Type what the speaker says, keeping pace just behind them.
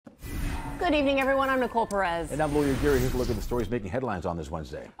Good evening, everyone. I'm Nicole Perez. And I'm Lawyer Gary. Here's a look at the stories making headlines on this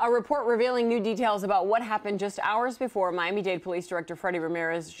Wednesday. A report revealing new details about what happened just hours before Miami-Dade Police Director Freddie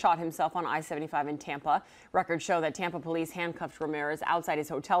Ramirez shot himself on I-75 in Tampa. Records show that Tampa police handcuffed Ramirez outside his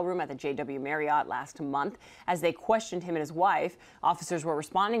hotel room at the JW Marriott last month. As they questioned him and his wife, officers were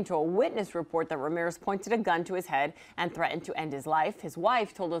responding to a witness report that Ramirez pointed a gun to his head and threatened to end his life. His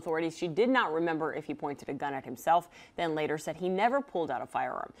wife told authorities she did not remember if he pointed a gun at himself, then later said he never pulled out a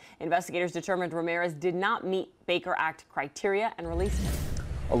firearm. Investigators determined Ramirez did not meet Baker Act criteria and released him.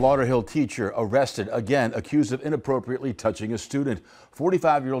 A Lauderhill teacher arrested again, accused of inappropriately touching a student.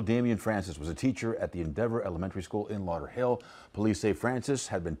 45-year-old Damian Francis was a teacher at the Endeavor Elementary School in Lauderhill. Police say Francis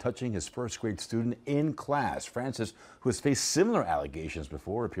had been touching his first grade student in class. Francis, who has faced similar allegations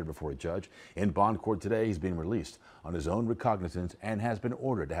before, appeared before a judge in bond court today. He's being released on his own recognizance and has been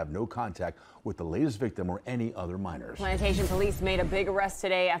ordered to have no contact with the latest victim or any other minors. Plantation police made a big arrest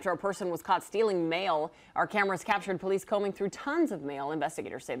today after a person was caught stealing mail. Our cameras captured police combing through tons of mail.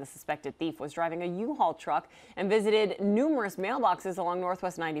 Investigators say the suspected thief was driving a U-Haul truck and visited numerous mailboxes along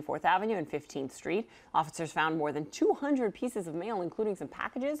Northwest 94th Avenue and 15th Street. Officers found more than 200 pieces of mail, including some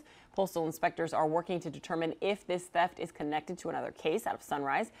packages. Postal inspectors are working to determine if this theft is connected to another case out of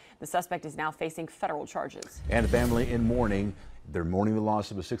Sunrise. The suspect is now facing federal charges. And a family in mourning. They're mourning the loss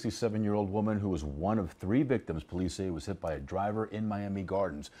of a 67-year-old woman who was one of 3 victims police say was hit by a driver in Miami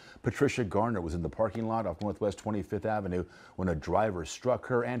Gardens. Patricia Garner was in the parking lot off Northwest 25th Avenue when a driver struck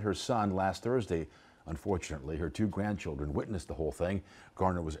her and her son last Thursday. Unfortunately, her 2 grandchildren witnessed the whole thing.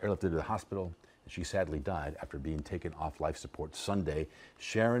 Garner was airlifted to the hospital. She sadly died after being taken off life support Sunday.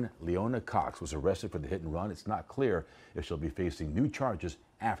 Sharon Leona Cox was arrested for the hit and run. It's not clear if she'll be facing new charges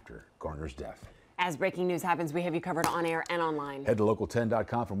after Garner's death. As breaking news happens, we have you covered on air and online. Head to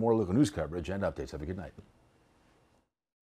local10.com for more local news coverage and updates. Have a good night.